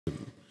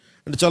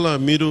అంటే చాలా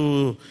మీరు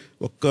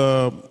ఒక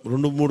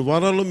 2-3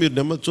 వారాల్లో మీరు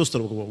నెమ్మది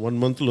చూస్తారు, ఒక 1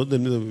 monthలో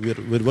దాని మీద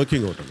వేర్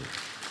వర్కింగ్ అవుట్ అండి.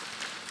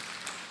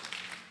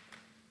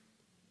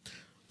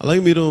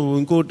 అలాగే మీరు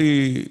ఇంకోటి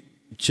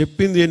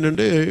చెప్పింది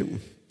ఏంటంటే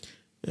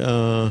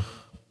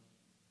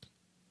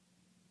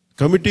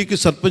కమిటీకి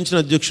సర్పంచ్ని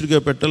అధ్యక్షుడిగా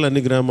పెట్టాలి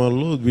అన్ని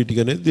గ్రామాల్లో వీటికి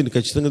అనేది, దీన్ని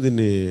ఖచ్చితంగా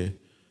దీన్ని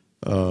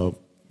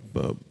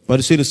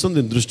పరిశీలిస్తాం,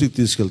 దీని దృష్టికి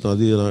తీసుకెళ్తాం.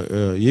 అది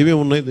ఏమేమి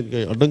ఉన్నాయి,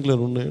 దీనికి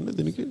అడ్డంకులు ఉన్నాయండి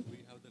దీనికి?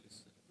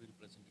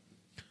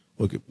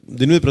 ఓకే,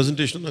 దీని మీద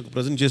ప్రజెంటేషన్ నాకు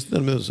ప్రజెంట్ చేస్తే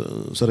దాని మీద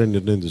సరైన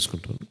నిర్ణయం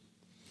తీసుకుంటాను.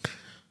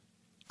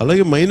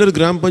 అలాగే మైనర్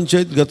గ్రామ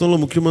పంచాయతీ గతంలో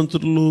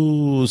ముఖ్యమంత్రులు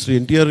శ్రీ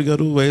ఎన్టీఆర్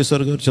గారు,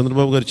 వైఎస్ఆర్ గారు,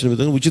 చంద్రబాబు గారు ఇచ్చిన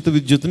విధంగా ఉచిత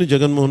విద్యుత్ని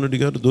జగన్మోహన్ రెడ్డి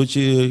గారు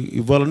దోచి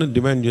ఇవ్వాలని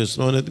డిమాండ్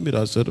చేస్తున్నాం అనేది మీరు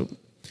రాశారు.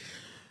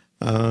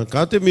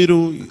 కాకపోతే మీరు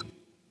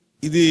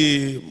ఇది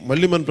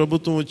మళ్ళీ మన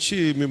ప్రభుత్వం వచ్చి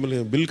మిమ్మల్ని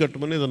బిల్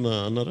కట్టమని ఏదన్నా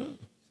అన్నారా?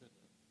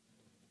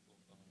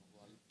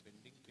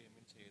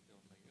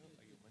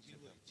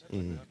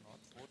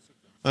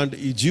 అంటే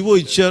ఈ జీవో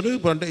ఇచ్చారు.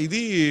 అంటే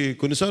ఇది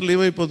కొన్నిసార్లు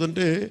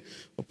ఏమైపోతుందంటే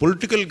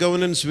పొలిటికల్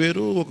గవర్నెన్స్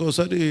వేరు,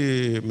 ఒక్కోసారి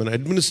మన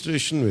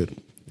అడ్మినిస్ట్రేషన్ వేరు.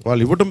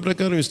 వాళ్ళు ఇవ్వటం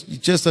ప్రకారం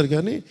ఇచ్చేస్తారు,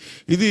 కానీ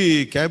ఇది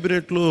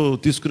క్యాబినెట్లో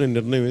తీసుకునే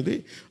నిర్ణయం ఇది.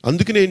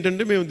 అందుకనే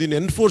ఏంటంటే మేము దీన్ని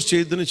ఎన్ఫోర్స్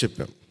చేయొద్దని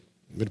చెప్పాం.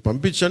 మీరు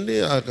పంపించండి,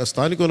 ఆ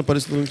స్థానికమైన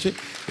పరిస్థితుల నుంచి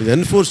ఇది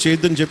ఎన్ఫోర్స్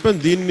చేయొద్దని చెప్పాం.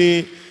 దీన్ని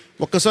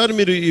ఒక్కసారి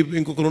మీరు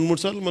ఇంకొక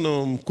 2-3 సార్లు మనం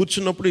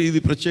కూర్చున్నప్పుడు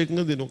ఇది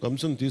ప్రత్యేకంగా దీని ఒక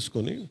అంశం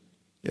తీసుకొని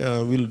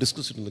wheel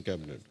discuss it in the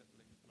cabinet.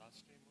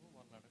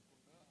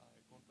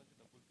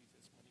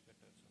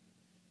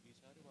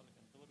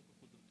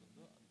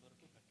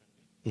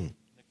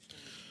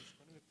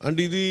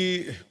 అంటే ఇది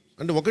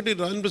అంటే ఒకటి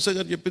రాజేంద్ర ప్రసాద్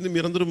గారు చెప్పింది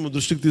మీరందరూ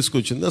దృష్టికి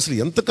తీసుకొచ్చింది. అసలు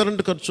ఎంత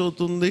కరెంటు ఖర్చు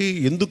అవుతుంది,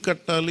 ఎందుకు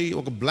కట్టాలి,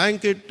 ఒక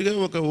బ్లాంకెట్గా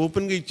ఒక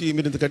ఓపెన్గా ఇచ్చి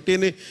మీరు ఇంత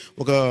కట్టేని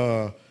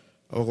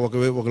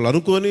ఒకళ్ళు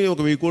అనుకొని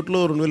 1000 కోట్లు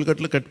 2000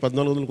 కోట్లు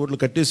 1400 కోట్లు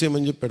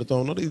కట్టేసేయమని చెప్పి పెడతా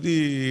ఉన్నారు. ఇది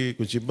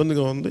కొంచెం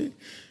ఇబ్బందిగా ఉంది.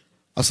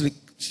 అసలు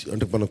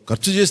అంటే మనం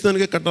ఖర్చు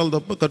చేసేదానికే కట్టాలి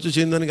తప్ప ఖర్చు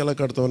చేయని దానికి ఎలా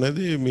కడతాం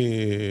అనేది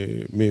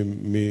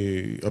మీ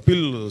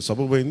అపీల్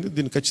సబబైంది.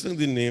 దీన్ని ఖచ్చితంగా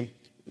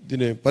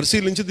దీన్ని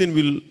పరిశీలించి దీన్ని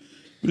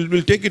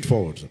will take it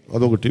forward sir.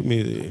 అదొకటి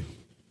మీది.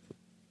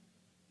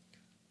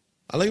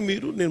 అలాగే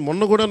నేను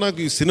మొన్న కూడా నాకు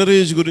ఈ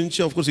సినరేజ్ గురించి,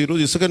 ఆఫ్కోర్స్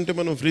ఈరోజు ఇసుకంటే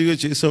మనం ఫ్రీగా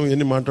చేసాం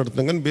ఇవన్నీ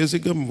మాట్లాడుతున్నాం, కానీ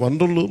బేసిక్గా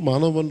వనరులు,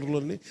 మానవ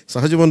వనరులన్నీ,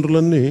 సహజ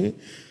వనరులన్నీ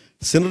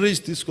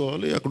సినరేజ్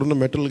తీసుకోవాలి, అక్కడున్న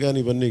మెటల్ కానీ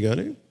ఇవన్నీ.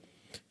 కానీ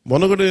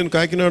మొన్న కూడా నేను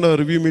కాకినాడ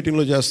రివ్యూ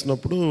మీటింగ్లో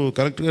చేస్తున్నప్పుడు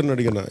కలెక్టర్ గారిని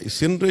అడిగిన, ఈ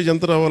సినరేజ్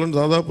ఎంత రావాలంటే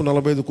దాదాపు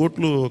 45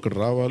 కోట్లు అక్కడ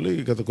రావాలి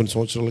గత కొన్ని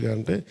సంవత్సరాలుగా.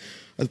 అంటే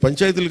అది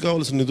పంచాయతీలు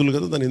కావాల్సిన నిధులు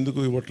కదా, దాన్ని ఎందుకు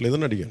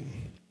ఇవ్వట్లేదని అడిగాను.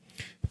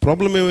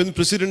 ప్రాబ్లం ఏమైంది,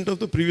 president of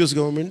the previous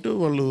government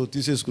వాళ్ళు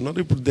తీసేసుకున్నారు.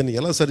 ఇప్పుడు దాన్ని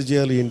ఎలా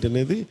సరిచేయాలి ఏంటి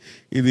అనేది,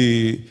 ఇది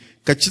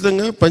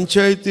ఖచ్చితంగా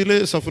పంచాయతీలే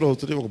సఫర్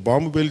అవుతుంది. ఒక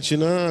బాంబు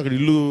పేల్చినా అక్కడ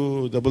ఇల్లు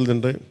దెబ్బలు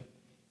తింటాయి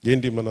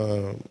ఏంటి మన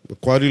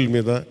క్వారీల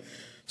మీద.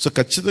 సో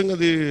ఖచ్చితంగా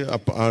అది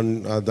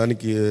దాని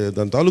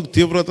తాలూకు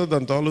తీవ్రత,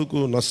 దాని తాలూకు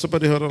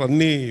నష్టపరిహారాలు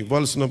అన్నీ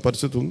ఇవ్వాల్సిన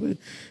పరిస్థితి ఉంది.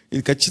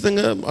 ఇది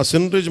ఖచ్చితంగా ఆ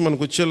సినరేజ్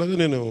మనకు వచ్చేలాగా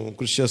నేను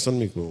కృషి చేస్తాను,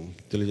 మీకు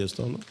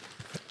తెలియజేస్తా ఉన్నా.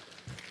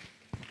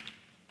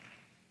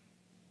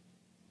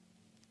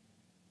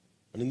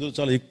 ఇందులో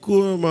చాలా ఎక్కువ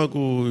మాకు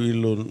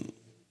వీళ్ళు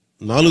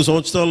 4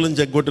 సంవత్సరాల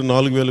నుంచి ఎగ్గొట్టి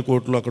 4000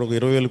 కోట్లు, అక్కడ ఒక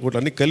 20,000 కోట్లు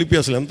అన్నీ కలిపి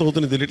అసలు ఎంత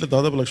అవుతుందో తెలియట్లేదు.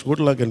 దాదాపు 1,00,000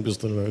 కోట్లు లాగా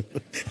కనిపిస్తుంది నాకు.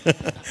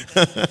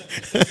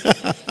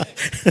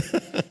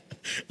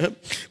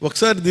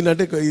 ఒకసారి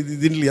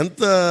దీంట్లో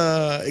ఎంత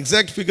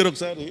ఎగ్జాక్ట్ ఫిగర్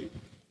ఒకసారి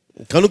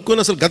కనుక్కొని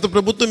అసలు గత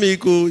ప్రభుత్వం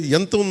మీకు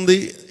ఎంత ఉంది,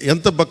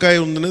 ఎంత బకాయి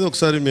ఉంది అనేది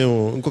ఒకసారి మేము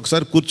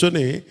ఇంకొకసారి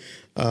కూర్చొని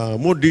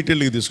మోర్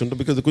డీటెయిల్గా తీసుకుంటాం.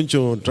 బికాజ్ కొంచెం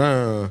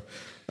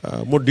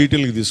మోర్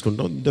డీటెయిల్గా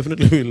తీసుకుంటాం.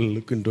 Definitely will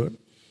look into it.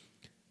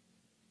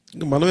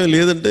 ఇంకా మనమే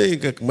లేదంటే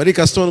ఇంకా మరీ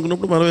కష్టం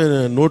అనుకున్నప్పుడు మనమే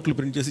నోట్లు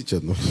ప్రింట్ చేసి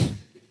ఇచ్చేద్దాం.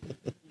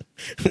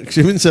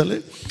 క్షమించాలి,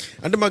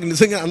 అంటే మాకు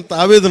నిజంగా అంత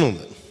ఆవేదన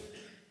ఉంది,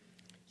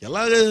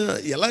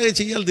 ఎలాగ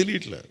చేయాలో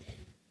తెలియట్లే.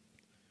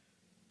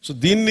 సో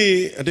దీన్ని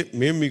అంటే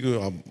మేము మీకు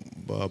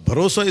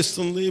భరోసా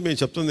ఇస్తుంది, మేము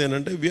చెప్తుంది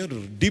ఏంటంటే వీఆర్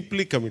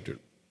డీప్లీ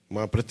కమిటెడ్.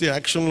 మా ప్రతి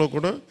యాక్షన్లో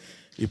కూడా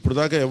ఇప్పుడు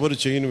దాకా ఎవరు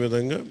చేయని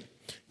విధంగా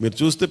మీరు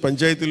చూస్తే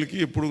పంచాయతీలకి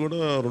ఎప్పుడు కూడా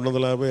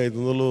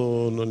 250-500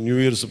 న్యూ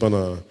ఇయర్స్ మన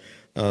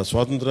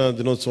స్వాతంత్ర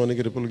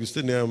దినోత్సవానికి రిపబ్లిక్ ఇస్తే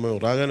మేము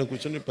రాగానే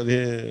కూర్చొని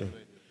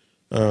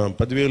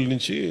 10,000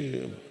 నుంచి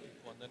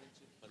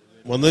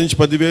 100 నుంచి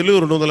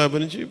 10,000, 250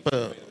 నుంచి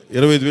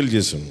 25,000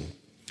 చేసాము.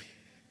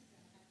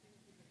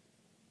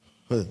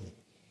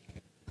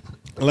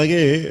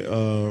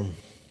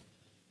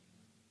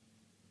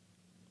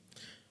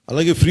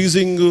 అలాగే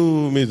ఫ్రీజింగ్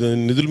మీద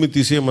నిధుల మీద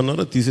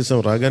తీసేయమన్నారా, తీసేసాం.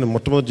 రాగానే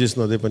మొట్టమొదటి చేసిన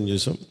అదే పని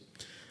చేసాం.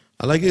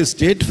 అలాగే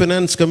స్టేట్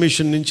ఫైనాన్స్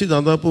కమిషన్ నుంచి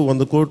దాదాపు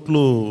 100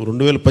 కోట్లు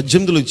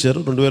 2018లో ఇచ్చారు.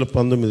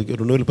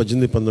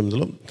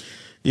 2018-19లో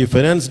ఈ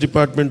ఫైనాన్స్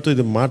డిపార్ట్మెంట్తో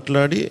ఇది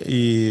మాట్లాడి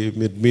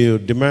మీ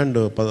demand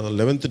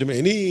 11th demand,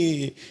 any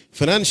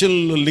financial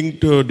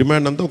linked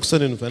demand అంతా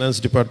ఒకసారి నేను ఫైనాన్స్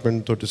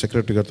డిపార్ట్మెంట్ తోటి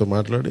సెక్రటరీ గారితో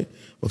మాట్లాడి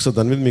ఒకసారి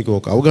దాని మీద మీకు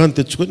ఒక అవగాహన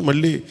తెచ్చుకొని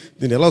మళ్ళీ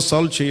దీన్ని ఎలా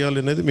సాల్వ్ చేయాలి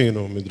అనేది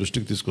నేను మీ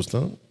దృష్టికి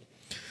తీసుకొస్తాను.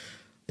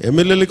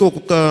 ఎమ్మెల్యేలకి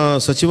ఒక్కొక్క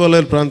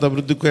సచివాలయాల ప్రాంత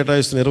అభివృద్ధికి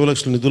కేటాయిస్తున్న 20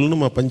 లక్షల నిధులను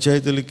మా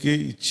పంచాయతీలకి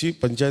ఇచ్చి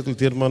పంచాయతీల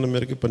తీర్మానం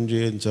మేరకు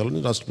పనిచేయించాలని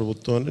రాష్ట్ర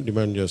ప్రభుత్వాన్ని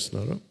డిమాండ్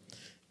చేస్తున్నారు.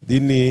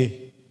 దీన్ని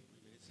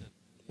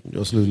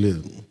అసలు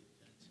లేదు,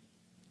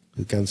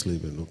 ఇది క్యాన్సిల్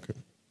అయిపోయింది. ఓకే,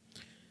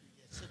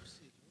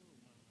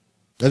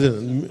 అదే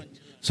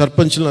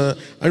సర్పంచ్ల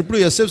ఇప్పుడు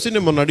ఎస్ఎఫ్సి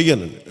నేను మొన్న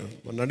అడిగానండి.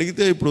 మొన్న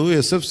అడిగితే ఇప్పుడు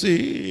ఎస్ఎఫ్సి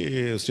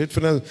స్టేట్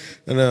ఫైనాన్స్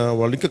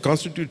వాళ్ళు ఇంకా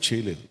కాన్స్టిట్యూట్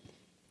చేయలేదు,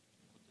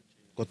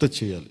 కొత్త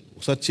చేయాలి.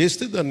 ఒకసారి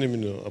చేస్తే దాన్ని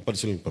నేను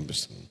పరిశీలనకు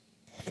పంపిస్తాను.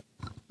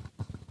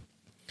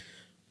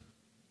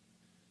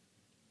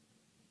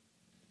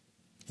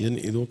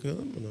 ఇది ఒక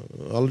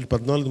ఆల్రెడీ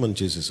 14 మనం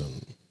చేసేసాను.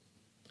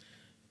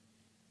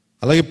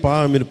 అలాగే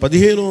మీరు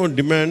 15వ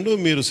డిమాండ్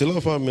మీరు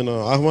శిలాఫామిన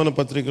ఆహ్వాన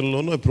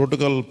పత్రికల్లోనూ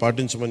ప్రోటోకాల్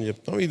పాటించమని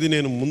చెప్తాం. ఇది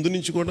నేను ముందు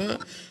నుంచి కూడా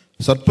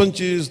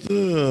సర్పంచ్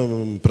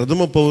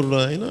ప్రథమ పౌరుడు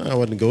అయినా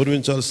వారిని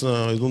గౌరవించాల్సిన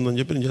ఇది ఉందని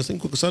చెప్పి నేను చేస్తాను.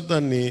 ఇంకొకసారి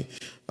దాన్ని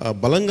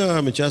బలంగా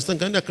మేము చేస్తాం.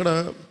 కానీ అక్కడ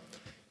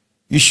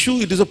issue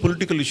it is a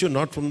political issue,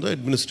 not from the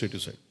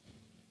administrative side.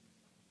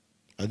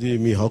 అది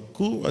మీ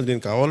హక్కు. అది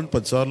నేను కావాలంటే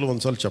 10 సార్లు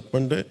 100 సార్లు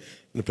చెప్పంటే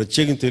నేను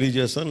ప్రత్యేకించి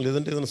తెలియజేస్తాను.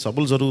 లేదంటే ఏదైనా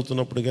సభలు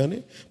జరుగుతున్నప్పుడు కానీ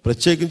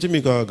ప్రత్యేకించి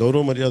మీకు ఆ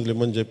గౌరవ మర్యాదలు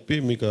ఇవ్వమని చెప్పి,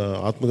 మీకు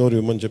ఆత్మగౌరవం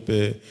ఇవ్వమని చెప్పే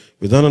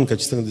విధానాన్ని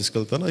ఖచ్చితంగా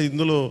తీసుకెళ్తాను.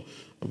 ఇందులో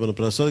మన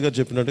ప్రసాద్ గారు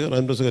చెప్పినట్టుగా,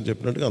 రాజేంద్ర ప్రసాద్ గారు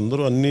చెప్పినట్టుగా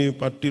అందరూ అన్ని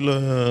పార్టీల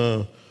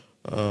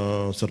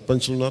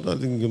సర్పంచ్లు ఉన్నారు.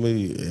 అది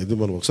ఇది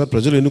మనం ఒకసారి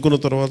ప్రజలు ఎన్నుకున్న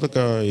తర్వాత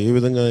ఏ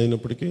విధంగా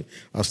అయినప్పటికీ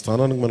ఆ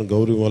స్థానానికి మనం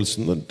గౌరవం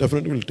ఇవ్వాల్సిందో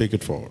డెఫినెట్గా విల్ టేక్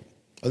ఇట్ ఫార్వర్డ్.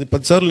 అది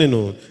 10 సార్లు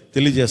నేను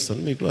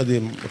తెలియజేస్తాను మీకు, అది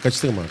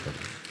ఖచ్చితంగా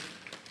మాట్లాడతాను.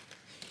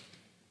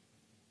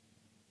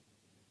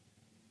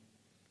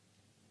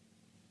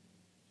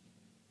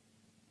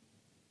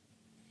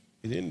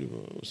 ఇదేంటి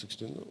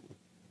 16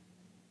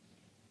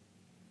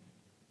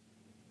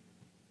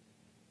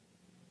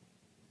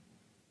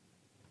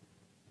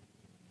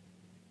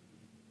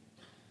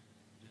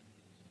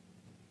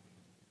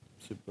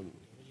 చెప్పండి.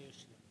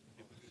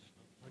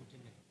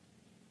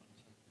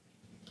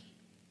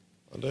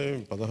 అంటే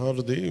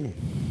 16ది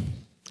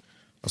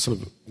అసలు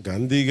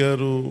గాంధీ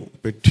గారు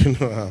పెట్టిన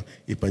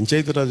ఈ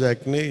పంచాయతీరాజ్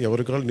యాక్ట్ని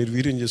ఎవరికాళ్ళు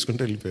నిర్వీర్యం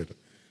చేసుకుంటూ వెళ్ళిపోయారు.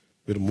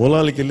 మీరు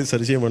మూలాలకి వెళ్ళి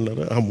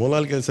సరిచేయమన్నారు. ఆ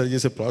మూలాలకి వెళ్ళి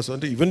సరిచేసే ప్రాసెస్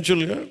అంటే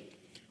ఈవెన్చువల్గా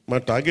మా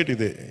టార్గెట్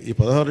ఇదే. ఈ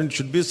 16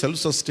 should be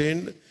self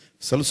sustained,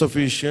 self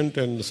sufficient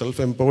and self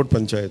empowered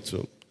panchayats.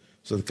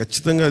 So అది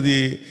ఖచ్చితంగా అది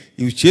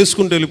ఇవి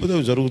చేసుకుంటూ వెళ్ళిపోతే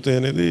అవి జరుగుతాయి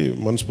అనేది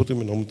మనస్ఫూర్తిగా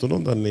మేము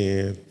నమ్ముతున్నాం. దాన్ని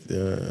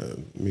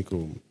మీకు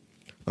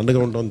అండగా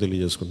ఉంటామని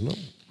తెలియజేసుకుంటున్నాం.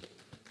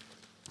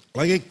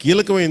 అలాగే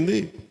కీలకమైంది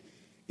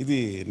ఇది,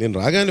 నేను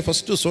రాగానే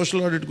ఫస్ట్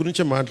సోషల్ ఆడిట్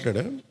గురించే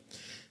మాట్లాడా.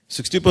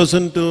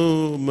 60%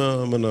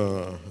 మన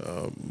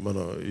మన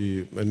ఈ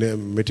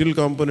మెటీరియల్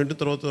కాంపోనెంట్,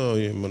 తర్వాత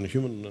మన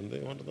హ్యూమన్ అంటే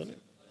ఏమంటుందని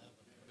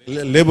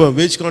లేబర్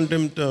వేజ్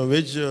కాంటెంట్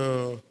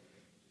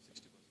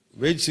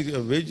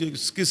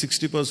వేజ్కి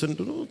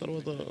 60%,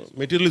 తర్వాత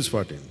మెటీరియల్ ఇస్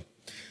 40.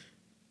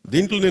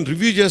 దీంట్లో నేను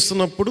రివ్యూ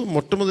చేస్తున్నప్పుడు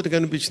మొట్టమొదటి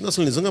కనిపించింది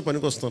అసలు నిజంగా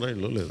పనికి వస్తున్నారా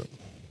ఇల్లు లేదా,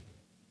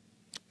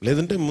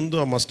 లేదంటే ముందు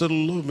ఆ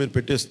మస్టర్లో మీరు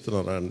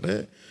పెట్టేస్తున్నారా అంటే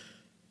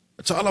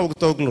చాలా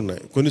అవకతవకలు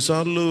ఉన్నాయి.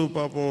 కొన్నిసార్లు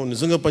పాపం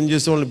నిజంగా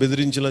పనిచేసే వాళ్ళని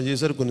బెదిరించేలా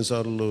చేశారు,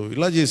 కొన్నిసార్లు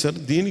ఇలా చేశారు.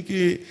 దీనికి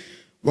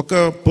ఒక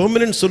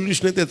పర్మనెంట్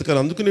సొల్యూషన్ అయితే ఎతకాలి.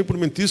 అందుకని ఇప్పుడు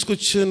మేము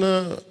తీసుకొచ్చిన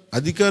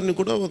అధికారిని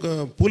కూడా ఒక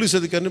పోలీస్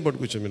అధికారిని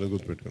పట్టుకొచ్చాం. మీరు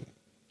గుర్తుపెట్టుకోండి,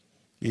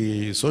 ఈ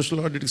సోషల్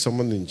ఆడిట్కి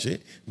సంబంధించి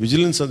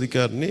విజిలెన్స్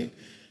అధికారిని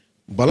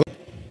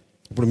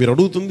ఇప్పుడు మీరు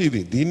అడుగుతుంది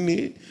ఇది. దీన్ని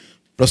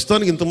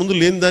ప్రస్తుతానికి ఇంతకుముందు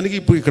లేని దానికి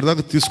ఇప్పుడు ఇక్కడ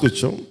దాకా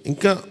తీసుకొచ్చాం.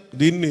 ఇంకా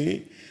దీన్ని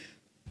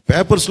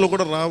పేపర్స్లో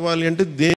కూడా రావాలి అంటే